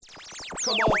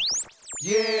Come on.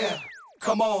 Yeah.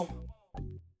 Come on.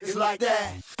 It's like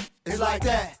that. It's like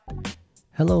that.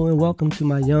 Hello and welcome to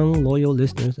my young, loyal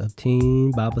listeners of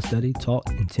Teen Bible Study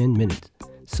taught in 10 minutes.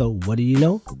 So what do you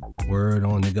know? Word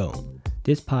on the go.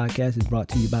 This podcast is brought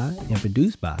to you by and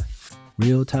produced by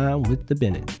Real Time with the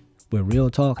Bennett, where real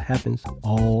talk happens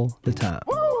all the time.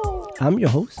 I'm your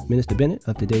host, Minister Bennett,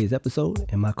 of today's episode,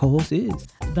 and my co-host is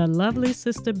the lovely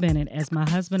Sister Bennett, as my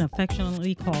husband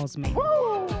affectionately calls me.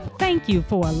 Thank you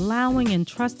for allowing and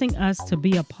trusting us to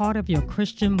be a part of your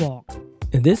Christian walk.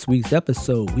 In this week's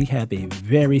episode, we have a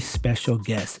very special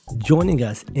guest joining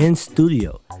us in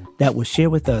studio that will share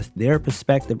with us their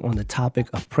perspective on the topic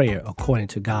of prayer according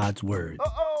to God's Word.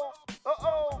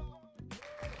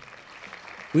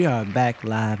 We are back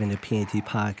live in the PNT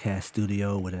Podcast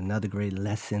studio with another great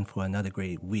lesson for another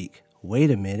great week. Wait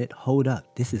a minute, hold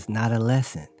up. This is not a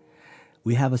lesson.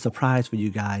 We have a surprise for you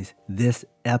guys this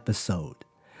episode.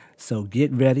 So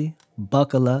get ready,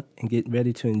 buckle up, and get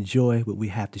ready to enjoy what we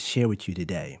have to share with you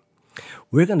today.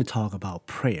 We're going to talk about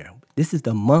prayer. This is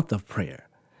the month of prayer.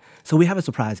 So we have a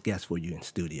surprise guest for you in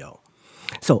studio.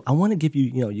 So I want to give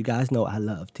you, you guys know I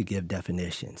love to give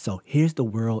definitions. So here's the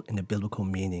world and the biblical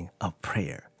meaning of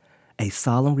prayer. A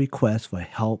solemn request for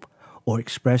help or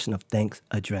expression of thanks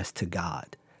addressed to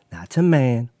God. Not to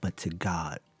man, but to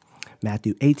God.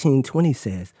 Matthew 18:20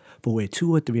 says, "For where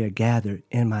two or three are gathered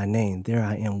in my name, there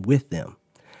I am with them."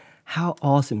 How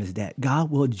awesome is that? God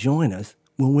will join us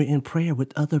when we're in prayer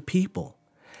with other people.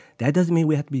 That doesn't mean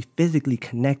we have to be physically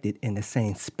connected in the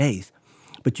same space,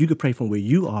 but you could pray from where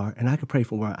you are, and I could pray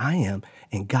from where I am,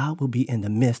 and God will be in the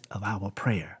midst of our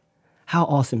prayer. How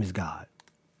awesome is God?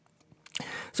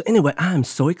 So anyway, I am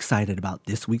so excited about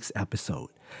this week's episode.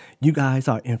 You guys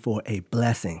are in for a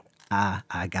blessing.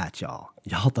 I got y'all.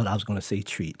 Y'all thought I was going to say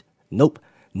treat. Nope.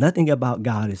 Nothing about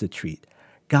God is a treat.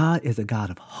 God is a God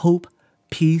of hope,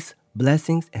 peace,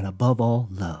 blessings, and above all,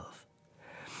 love.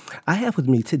 I have with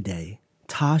me today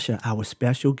Tasha, our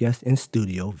special guest in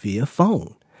studio via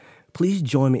phone. Please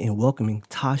join me in welcoming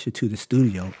Tasha to the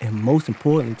studio and most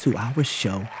importantly to our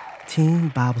show, Teen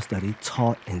Bible Study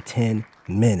Taught in 10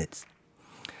 Minutes.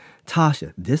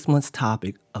 Tasha, this month's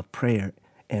topic of prayer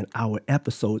and our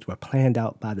episodes were planned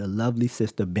out by the lovely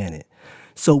Sister Bennett.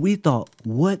 So we thought,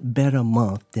 what better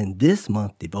month than this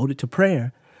month devoted to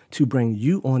prayer to bring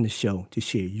you on the show to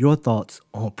share your thoughts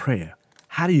on prayer.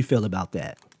 How do you feel about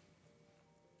that?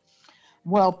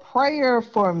 Well, prayer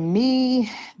for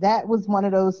me, that was one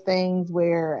of those things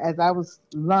where as I was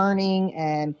learning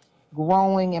and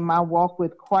growing in my walk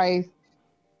with Christ,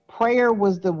 prayer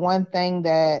was the one thing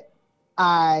that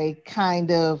I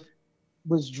kind of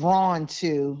was drawn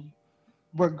to,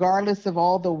 regardless of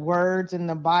all the words in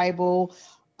the Bible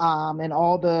and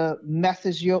all the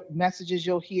messages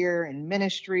you'll hear in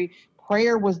ministry.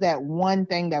 Prayer was that one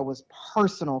thing that was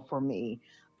personal for me.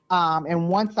 And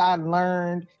once I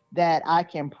learned that I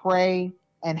can pray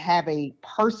and have a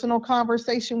personal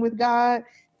conversation with God,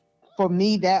 for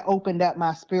me, that opened up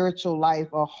my spiritual life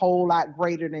a whole lot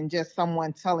greater than just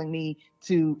someone telling me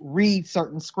to read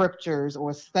certain scriptures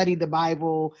or study the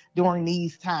Bible during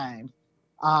these times.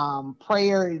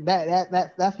 Prayer,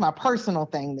 that's my personal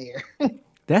thing there.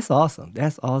 That's awesome.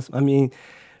 That's awesome. I mean,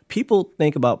 people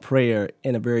think about prayer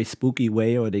in a very spooky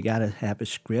way, or they got to have a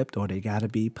script, or they got to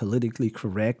be politically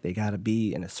correct. They got to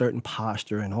be in a certain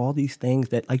posture and all these things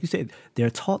that, like you said,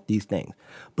 they're taught these things.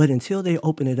 But until they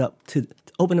open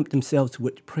up themselves to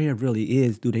what prayer really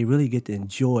is, do they really get to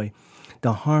enjoy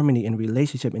the harmony and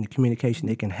relationship and the communication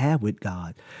they can have with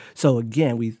God? So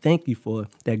again, we thank you for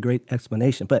that great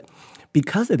explanation. But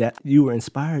because of that, you were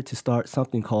inspired to start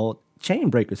something called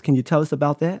ChainBreakers. Can you tell us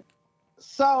about that?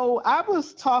 So I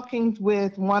was talking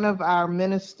with one of our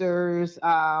ministers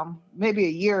maybe a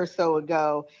year or so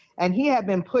ago, and he had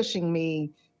been pushing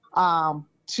me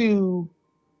to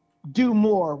do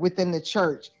more within the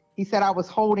church. He said I was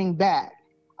holding back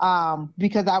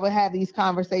because I would have these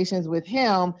conversations with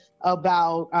him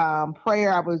about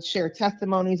prayer. I would share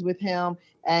testimonies with him,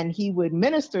 and he would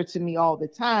minister to me all the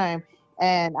time.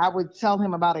 And I would tell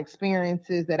him about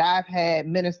experiences that I've had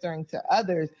ministering to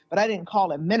others, but I didn't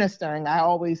call it ministering. I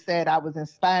always said I was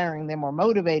inspiring them or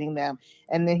motivating them.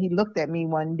 And then he looked at me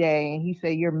one day and he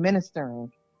said, "You're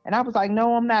ministering." And I was like,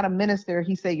 "No, I'm not a minister."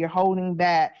 He said, "You're holding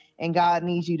back and God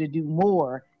needs you to do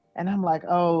more." And I'm like,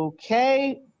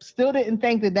 okay. Still didn't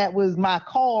think that was my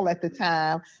call at the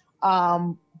time.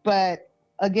 But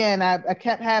again, I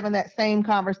kept having that same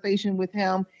conversation with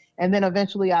him. And then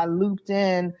eventually I looped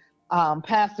in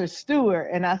Pastor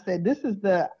Stewart, and I said, "This is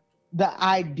the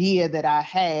idea that I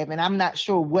have, and I'm not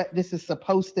sure what this is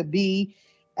supposed to be,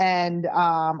 and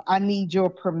I need your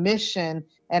permission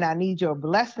and I need your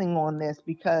blessing on this,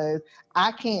 because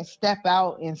I can't step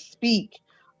out and speak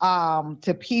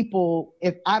to people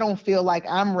if I don't feel like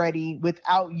I'm ready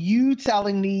without you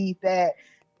telling me that,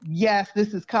 yes,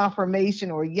 this is confirmation,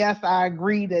 or yes, I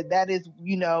agree that is,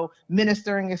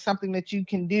 ministering is something that you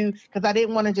can do. Because I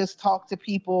didn't want to just talk to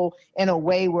people in a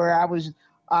way where I was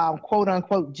quote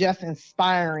unquote just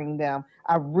inspiring them.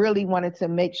 I really wanted to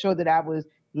make sure that I was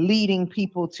leading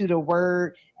people to the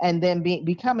word and then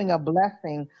becoming a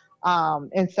blessing.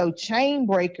 And so chain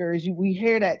breakers, we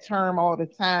hear that term all the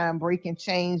time, breaking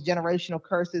chains, generational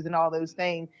curses, and all those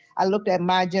things. I looked at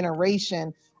my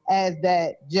generation as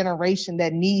that generation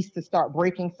that needs to start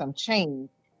breaking some chains.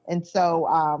 And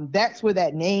so that's where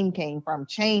that name came from,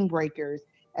 chain breakers,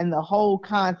 and the whole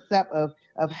concept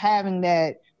of having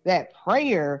that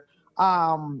prayer.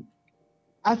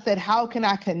 I said, how can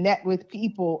I connect with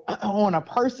people on a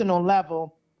personal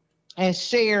level and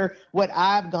share what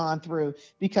I've gone through?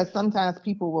 Because sometimes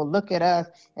people will look at us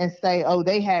and say, oh,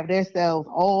 they have themselves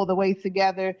all the way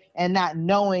together, and not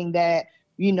knowing that,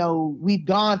 we've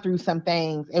gone through some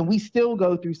things, and we still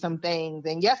go through some things.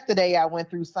 And yesterday I went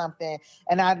through something,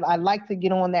 and I like to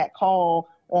get on that call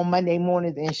on Monday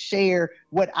mornings and share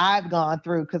what I've gone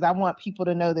through, because I want people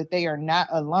to know that they are not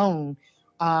alone.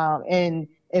 And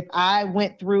if I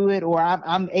went through it, or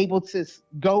I'm able to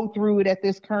go through it at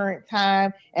this current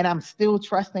time, and I'm still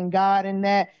trusting God in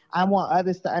that, I want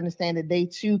others to understand that they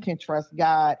too can trust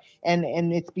God.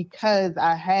 And it's because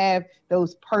I have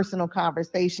those personal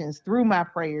conversations through my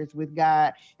prayers with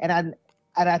God. And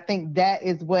I think that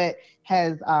is what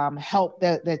has helped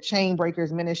the Chain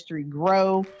Breakers ministry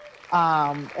grow,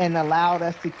 and allowed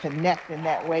us to connect in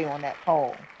that way on that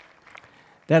call.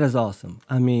 That is awesome.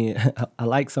 I mean, I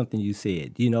like something you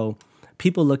said.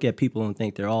 People look at people and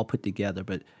think they're all put together,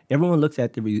 but everyone looks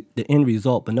at the end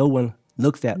result, but no one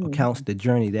looks at or counts the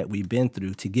journey that we've been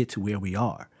through to get to where we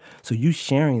are. So you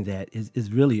sharing that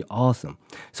is really awesome.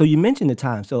 So you mentioned the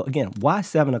time. So again, why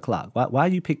 7 o'clock? Why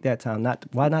you pick that time?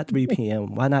 Why not 3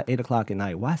 p.m.? Why not 8 o'clock at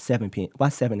night? Why 7 p.m.? Why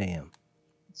 7 a.m.?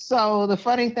 So the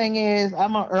funny thing is,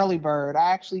 I'm an early bird.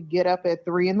 I actually get up at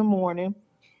 3 a.m.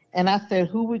 And I said,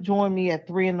 who would join me at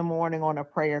 3 a.m. on a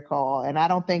prayer call? And I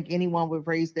don't think anyone would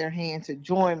raise their hand to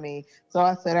join me. So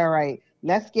I said, all right,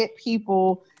 let's get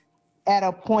people at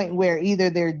a point where either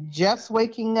they're just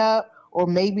waking up, or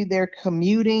maybe they're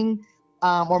commuting,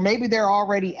 or maybe they're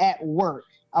already at work.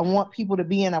 I want people to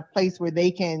be in a place where they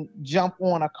can jump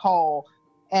on a call.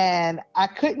 And I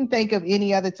couldn't think of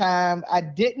any other time. I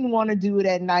didn't want to do it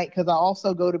at night because I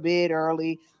also go to bed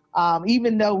early.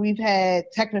 Even though we've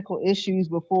had technical issues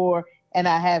before, and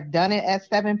I have done it at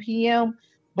 7 p.m.,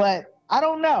 but I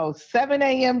don't know, 7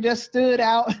 a.m. just stood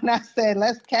out, and I said,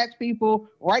 let's catch people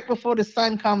right before the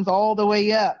sun comes all the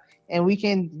way up, and we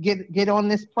can get on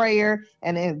this prayer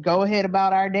and then go ahead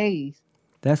about our days.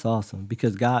 That's awesome,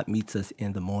 because God meets us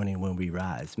in the morning when we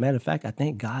rise. Matter of fact, I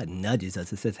think God nudges us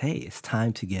and says, hey, it's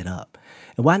time to get up.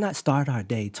 And why not start our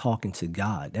day talking to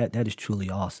God? That is truly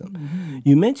awesome. Mm-hmm.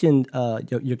 You mentioned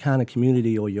your kind of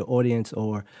community, or your audience,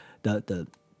 or the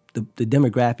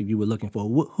demographic you were looking for.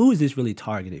 Who is this really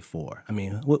targeted for? I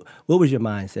mean, what was your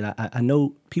mindset? I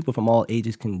know people from all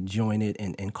ages can join it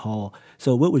and call.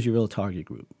 So what was your real target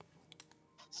group?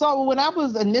 So when I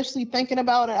was initially thinking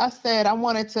about it, I said I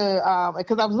wanted to,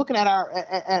 because I was looking at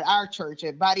our church,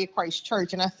 at Body of Christ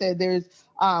Church, and I said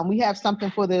we have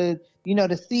something for the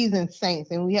seasoned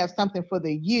saints, and we have something for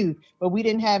the youth, but we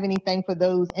didn't have anything for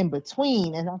those in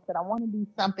between. And I said I want to do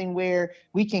something where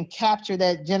we can capture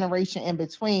that generation in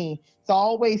between. So I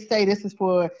always say this is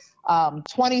for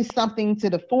 20-something to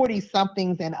the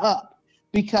 40-somethings and up,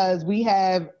 because we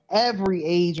have every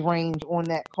age range on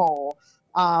that call.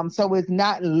 So it's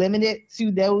not limited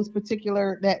to that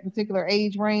particular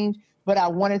age range, but I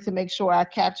wanted to make sure I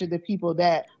captured the people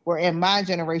that were in my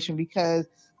generation, because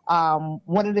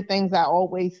one of the things I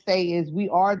always say is we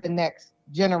are the next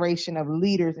generation of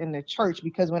leaders in the church,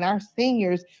 because when our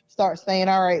seniors start saying,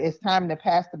 all right, it's time to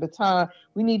pass the baton,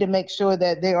 we need to make sure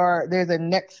that there's a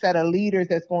next set of leaders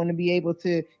that's going to be able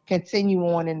to continue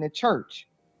on in the church.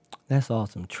 That's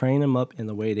awesome. Train them up in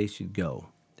the way they should go.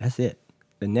 That's it.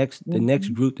 The next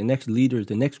group, the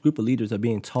next group of leaders are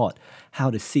being taught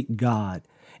how to seek God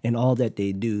in all that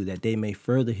they do, that they may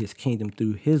further his kingdom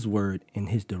through his word and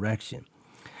his direction.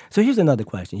 So here's another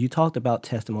question. You talked about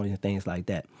testimonies and things like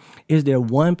that. Is there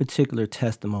one particular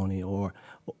testimony or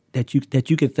that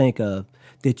you can think of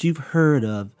that you've heard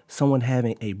of someone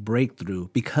having a breakthrough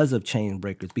because of Chain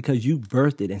Breakers, because you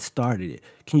birthed it and started it?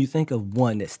 Can you think of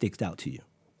one that sticks out to you?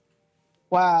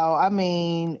 Wow. I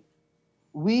mean,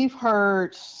 we've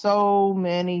heard so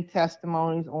many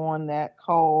testimonies on that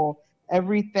call,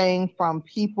 everything from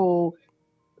people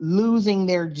losing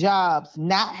their jobs,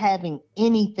 not having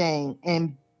anything,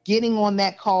 and getting on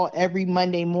that call every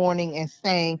Monday morning and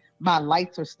saying, my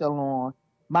lights are still on,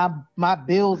 my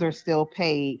bills are still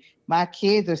paid, my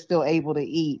kids are still able to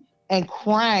eat, and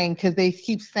crying because they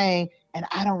keep saying, and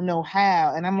I don't know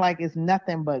how. And I'm like, it's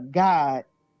nothing but God.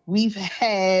 We've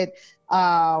had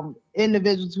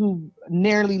individuals who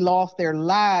nearly lost their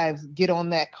lives get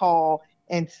on that call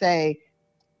and say,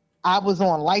 I was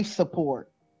on life support,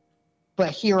 but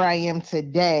here I am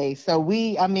today. So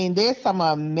there's some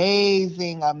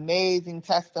amazing, amazing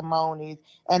testimonies.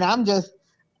 And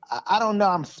I don't know,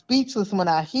 I'm speechless when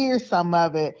I hear some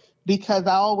of it, because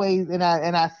I always, and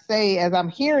I say, as I'm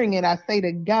hearing it, I say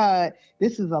to God,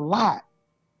 this is a lot.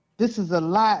 This is a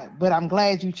lot, but I'm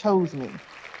glad you chose me.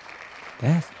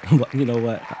 That's, you know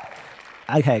what?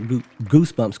 I had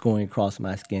goosebumps going across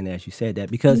my skin as you said that,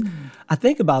 because I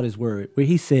think about his word where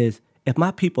he says, if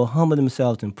my people humble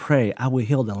themselves and pray, I will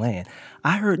heal the land.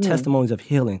 I heard testimonies of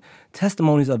healing,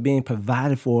 testimonies of being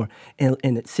provided for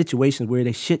in situations where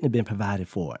they shouldn't have been provided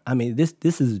for. I mean, this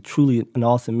is truly an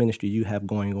awesome ministry you have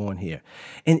going on here.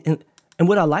 And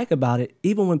what I like about it,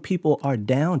 even when people are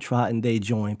downtrodden, they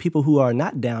join. People who are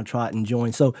not downtrodden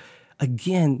join. So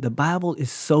again, the Bible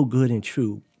is so good and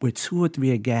true. Where two or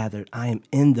three are gathered, I am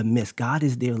in the midst. God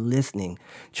is there listening,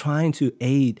 trying to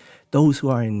aid those who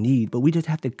are in need. But we just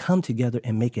have to come together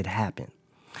and make it happen.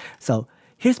 So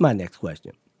here's my next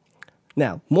question.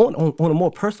 Now, on a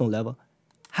more personal level,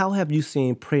 how have you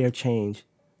seen prayer change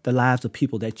the lives of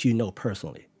people that you know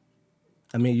personally?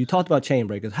 I mean, you talked about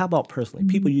ChainBreakers. How about personally,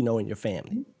 people you know in your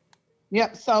family?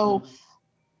 Yep. So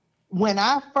when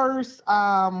I first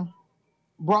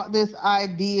brought this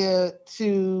idea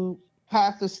to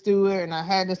Pastor Stewart, and I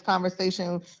had this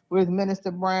conversation with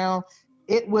Minister Brown,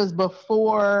 it was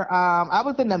before I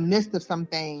was in the midst of some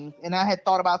things, and I had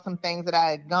thought about some things that I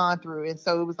had gone through. And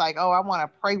so it was like, I want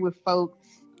to pray with folks,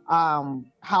 how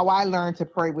I learned to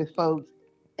pray with folks.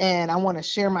 And I want to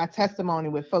share my testimony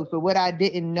with folks. But what I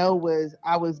didn't know was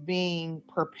I was being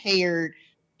prepared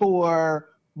for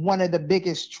one of the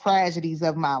biggest tragedies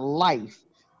of my life.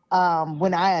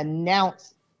 When I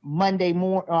announced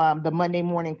the Monday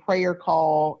morning prayer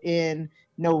call in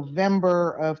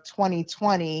November of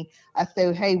 2020, I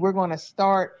said, hey, we're going to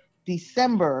start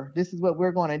December. This is what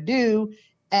we're going to do.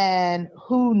 And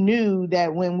who knew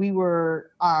that when we were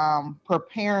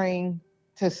preparing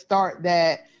to start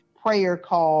that prayer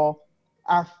call,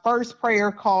 our first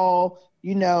prayer call,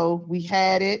 we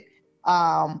had it.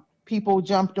 People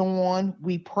jumped on,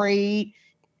 we prayed.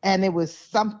 And it was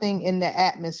something in the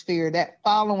atmosphere. That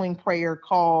following prayer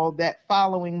call, that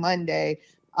following Monday,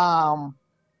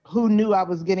 who knew I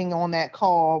was getting on that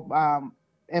call?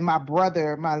 And my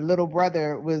little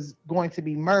brother was going to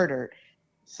be murdered.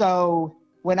 So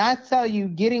when I tell you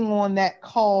getting on that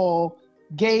call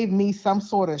gave me some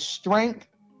sort of strength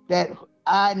that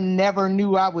I never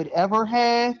knew I would ever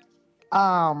have.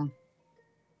 And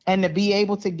to be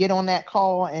able to get on that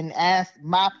call and ask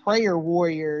my prayer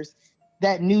warriors,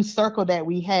 that new circle that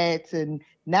we had, to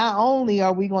not only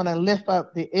are we going to lift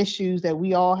up the issues that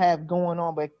we all have going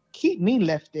on, but keep me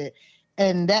lifted.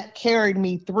 And that carried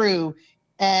me through.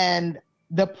 And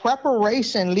the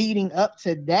preparation leading up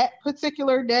to that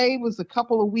particular day was a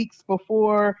couple of weeks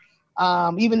before,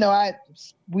 even though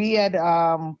we had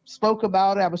spoke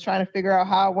about it. I was trying to figure out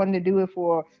how I wanted to do it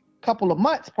for a couple of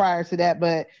months prior to that.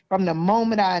 But from the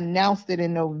moment I announced it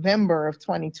in November of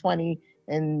 2020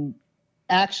 and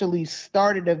actually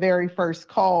started the very first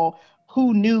call,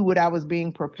 who knew what I was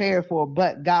being prepared for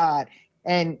but God?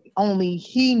 And only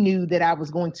He knew that I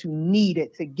was going to need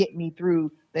it to get me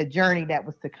through the journey that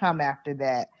was to come after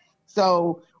that.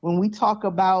 So when we talk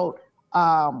about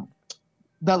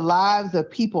the lives of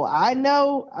people I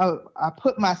know, I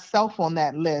put myself on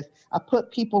that list. I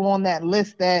put people on that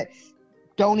list that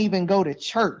don't even go to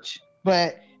church,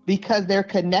 but because they're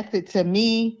connected to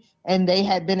me and they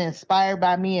had been inspired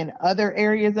by me in other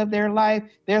areas of their life,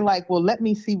 they're like, well, let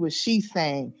me see what she's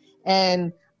saying.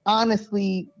 And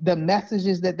honestly, the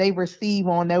messages that they receive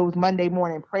on those Monday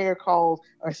morning prayer calls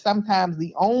are sometimes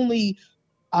the only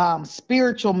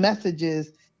spiritual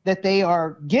messages that they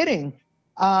are getting,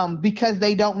 because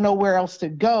they don't know where else to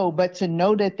go. But to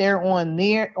know that they're on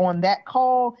that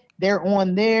call, they're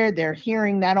on there, they're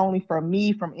hearing not only from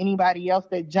me, from anybody else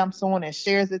that jumps on and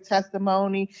shares a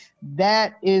testimony,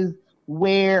 that is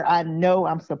where I know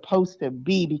I'm supposed to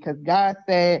be, because God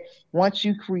said, once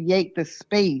you create the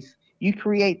space, you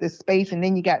create the space, and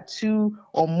then you got 2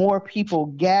 or more people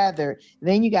gathered.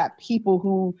 Then you got people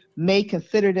who may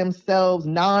consider themselves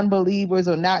non-believers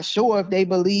or not sure if they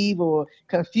believe or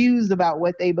confused about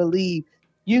what they believe.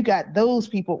 You got those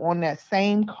people on that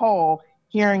same call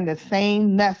hearing the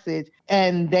same message,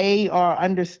 and they are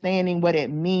understanding what it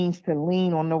means to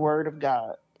lean on the word of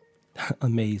God.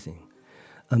 Amazing.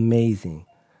 Amazing.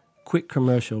 Quick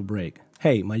commercial break.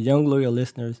 Hey, my young loyal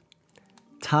listeners,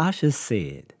 Tasha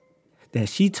said that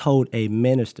she told a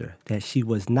minister that she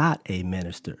was not a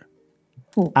minister.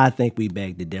 I think we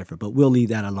beg to differ, but we'll leave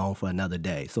that alone for another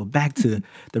day. So back to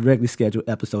the regularly scheduled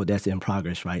episode that's in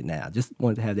progress right now. Just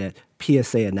wanted to have that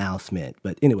PSA announcement.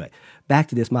 But anyway, back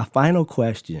to this. My final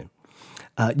question.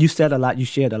 You said a lot, you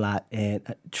shared a lot,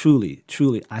 and truly,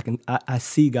 I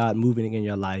see God moving in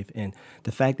your life. And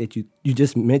the fact that you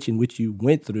just mentioned what you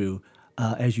went through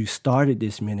as you started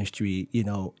this ministry,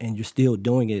 and you're still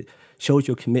doing it, shows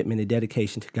your commitment and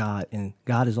dedication to God. And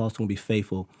God is also going to be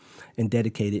faithful and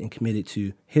dedicated and committed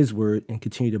to his word and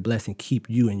continue to bless and keep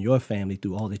you and your family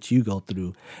through all that you go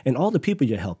through and all the people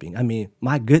you're helping. I mean,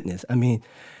 my goodness. I mean,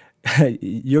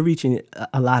 you're reaching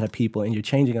a lot of people and you're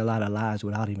changing a lot of lives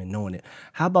without even knowing it.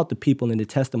 How about the people and the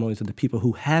testimonies of the people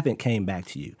who haven't came back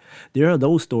to you? There are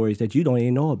those stories that you don't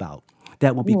even know about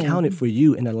that will be counted for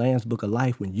you in the Lamb's Book of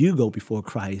Life when you go before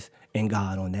Christ and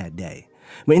God on that day.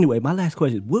 But anyway, my last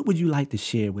question is, what would you like to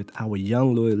share with our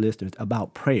young loyal listeners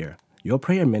about prayer, your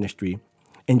prayer ministry,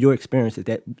 and your experiences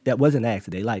that wasn't asked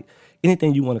today? Like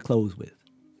anything you want to close with.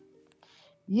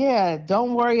 Yeah,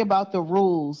 don't worry about the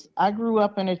rules. I grew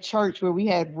up in a church where we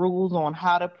had rules on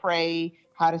how to pray,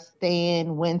 how to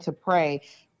stand, when to pray.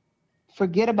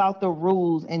 Forget about the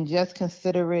rules and just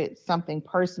consider it something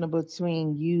personal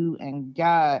between you and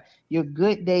God. Your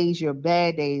good days, your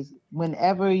bad days,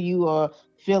 whenever you are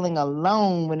feeling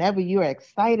alone, whenever you're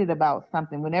excited about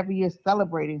something, whenever you're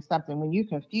celebrating something, when you're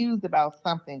confused about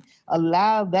something,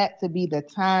 allow that to be the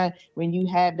time when you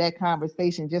have that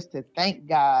conversation just to thank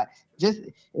God. Just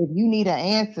if you need an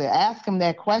answer, ask him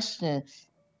that question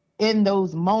in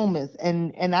those moments.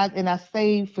 And I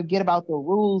say forget about the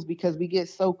rules because we get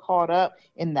so caught up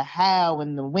in the how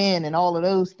and the when and all of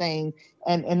those things.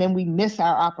 And then we miss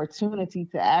our opportunity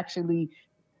to actually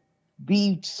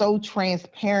be so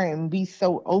transparent and be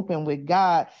so open with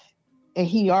God. And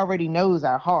he already knows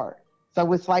our heart.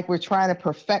 So it's like we're trying to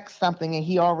perfect something and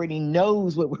he already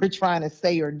knows what we're trying to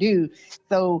say or do.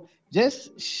 So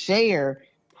just share,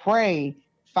 pray,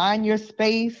 find your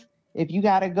space. If you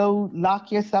got to go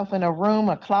lock yourself in a room,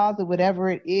 a closet, whatever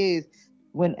it is,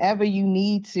 whenever you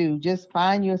need to, just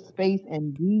find your space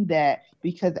and do that.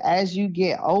 Because as you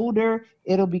get older,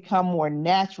 it'll become more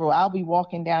natural. I'll be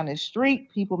walking down the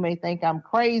street. People may think I'm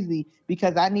crazy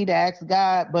because I need to ask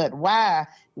God, but why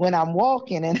when I'm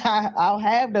walking? And I'll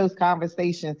have those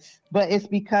conversations, but it's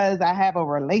because I have a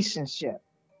relationship.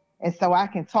 And so I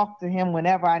can talk to him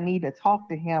whenever I need to talk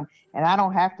to him. And I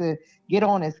don't have to get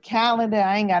on his calendar.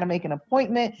 I ain't got to make an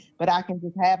appointment, but I can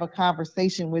just have a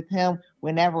conversation with him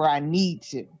whenever I need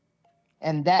to.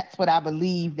 And that's what I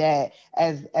believe, that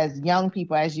as young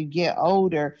people, as you get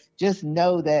older, just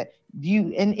know that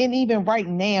you, and even right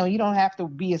now, you don't have to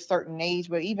be a certain age,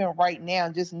 but even right now,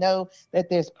 just know that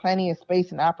there's plenty of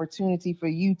space and opportunity for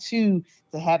you too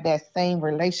to have that same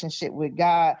relationship with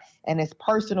God. And it's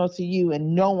personal to you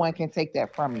and no one can take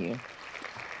that from you.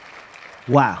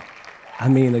 Wow. I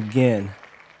mean, again,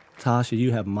 Tasha,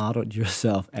 you have modeled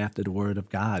yourself after the word of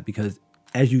God, because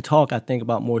as you talk, I think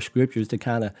about more scriptures to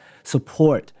kind of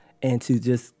support and to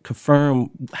just confirm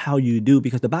how you do,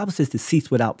 because the Bible says to cease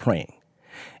without praying.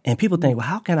 And people think, well,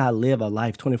 how can I live a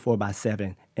life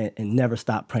 24/7 and never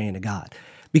stop praying to God?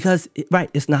 Because,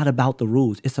 it's not about the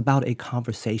rules. It's about a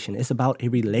conversation. It's about a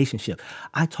relationship.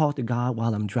 I talk to God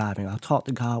while I'm driving. I talk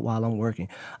to God while I'm working.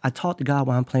 I talk to God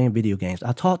while I'm playing video games.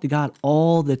 I talk to God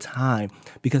all the time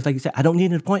because, like you said, I don't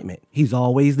need an appointment. He's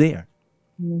always there.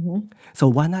 Mm-hmm. So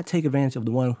why not take advantage of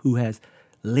the one who has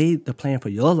laid the plan for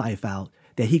your life out,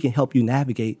 that he can help you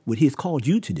navigate what he has called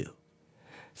you to do?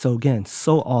 So again,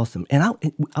 so awesome. And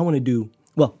I want to do,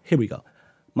 well, here we go.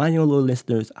 My young little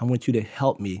listeners, I want you to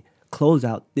help me close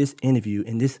out this interview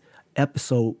and this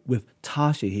episode with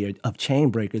Tasha here of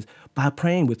ChainBreakers by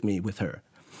praying with me with her.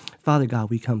 Father God,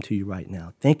 we come to you right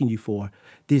now, thanking you for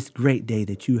this great day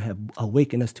that you have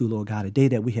awakened us to, Lord God, a day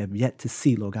that we have yet to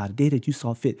see, Lord God, a day that you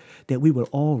saw fit, that we will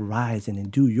all rise in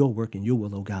and do your work and your will,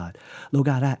 Lord God. Lord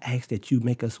God, I ask that you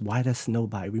make us white as snow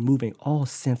by removing all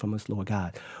sin from us, Lord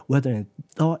God, whether in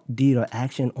thought, deed, or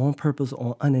action, on purpose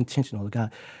or unintentional, Lord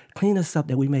God. Clean us up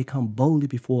that we may come boldly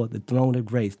before the throne of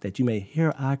grace, that you may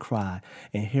hear our cry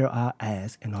and hear our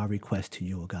ask and our request to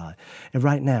you, O God. And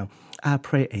right now, I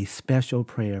pray a special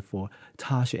prayer for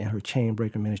Tasha and her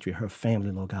Chainbreaker ministry, her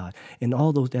family, Lord God, and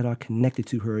all those that are connected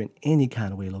to her in any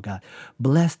kind of way, Lord God.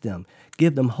 Bless them.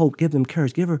 Give them hope. Give them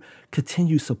courage. Give her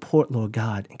continued support, Lord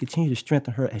God, and continue to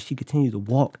strengthen her as she continues to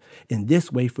walk in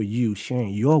this way for you, sharing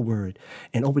your word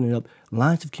and opening up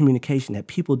lines of communication that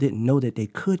people didn't know that they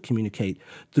could communicate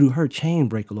through her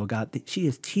Chainbreaker, Lord God. That she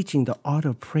is teaching the art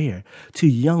of prayer to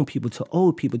young people, to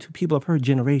old people, to people of her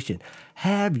generation.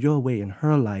 Have your way in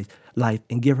her life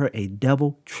and give her a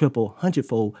double, triple,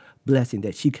 hundredfold blessing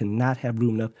that she cannot have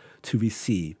room enough to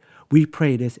receive. We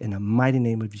pray this in the mighty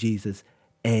name of Jesus.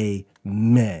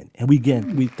 Amen. And we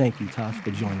thank you, Tasha,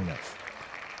 for joining us.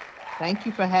 Thank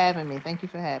you for having me. Thank you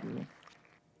for having me.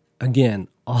 Again,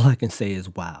 all I can say is,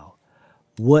 wow,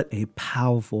 what a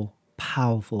powerful,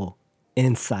 powerful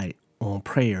insight on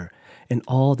prayer and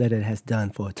all that it has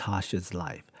done for Tasha's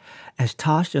life. As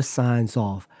Tasha signs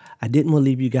off, I didn't want to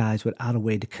leave you guys without a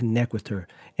way to connect with her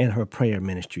and her prayer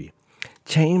ministry.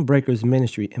 ChainBreakers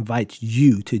Ministry invites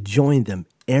you to join them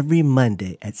every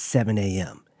Monday at 7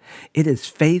 a.m. It is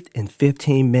Faith in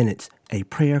 15 Minutes, a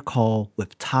prayer call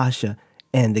with Tasha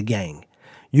and the gang.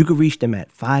 You can reach them at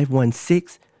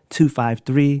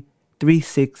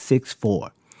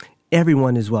 516-253-3664.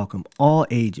 Everyone is welcome, all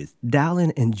ages. Dial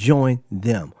in and join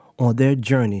them on their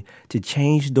journey to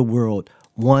change the world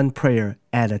one prayer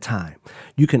at a time.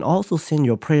 You can also send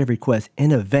your prayer requests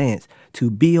in advance to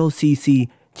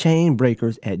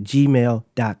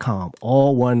boccchainbreakers@gmail.com.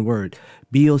 All one word,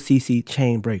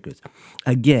 boccchainbreakers.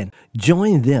 Again,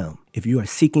 join them if you are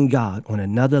seeking God on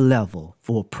another level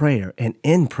for prayer and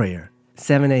in prayer,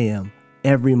 7 a.m.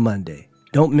 every Monday.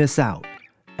 Don't miss out.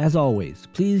 As always,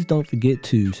 please don't forget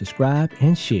to subscribe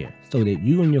and share so that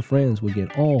you and your friends will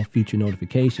get all future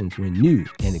notifications when new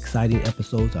and exciting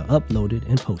episodes are uploaded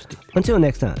and posted. Until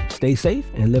next time, stay safe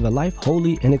and live a life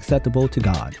holy and acceptable to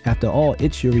God. After all,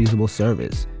 it's your reasonable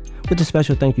service. With a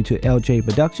special thank you to LJ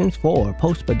Productions for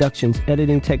post-productions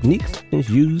editing techniques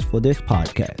used for this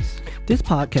podcast. This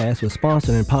podcast was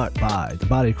sponsored in part by the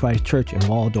Body of Christ Church in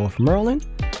Waldorf, Maryland,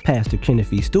 Pastor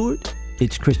Kenneth E. Stewart,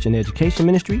 its Christian Education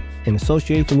Ministry, in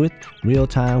association with Real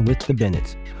Time with the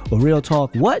Bennetts. Or Real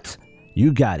Talk, what?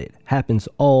 You got it. Happens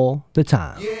all the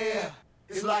time. Yeah,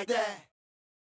 it's like that.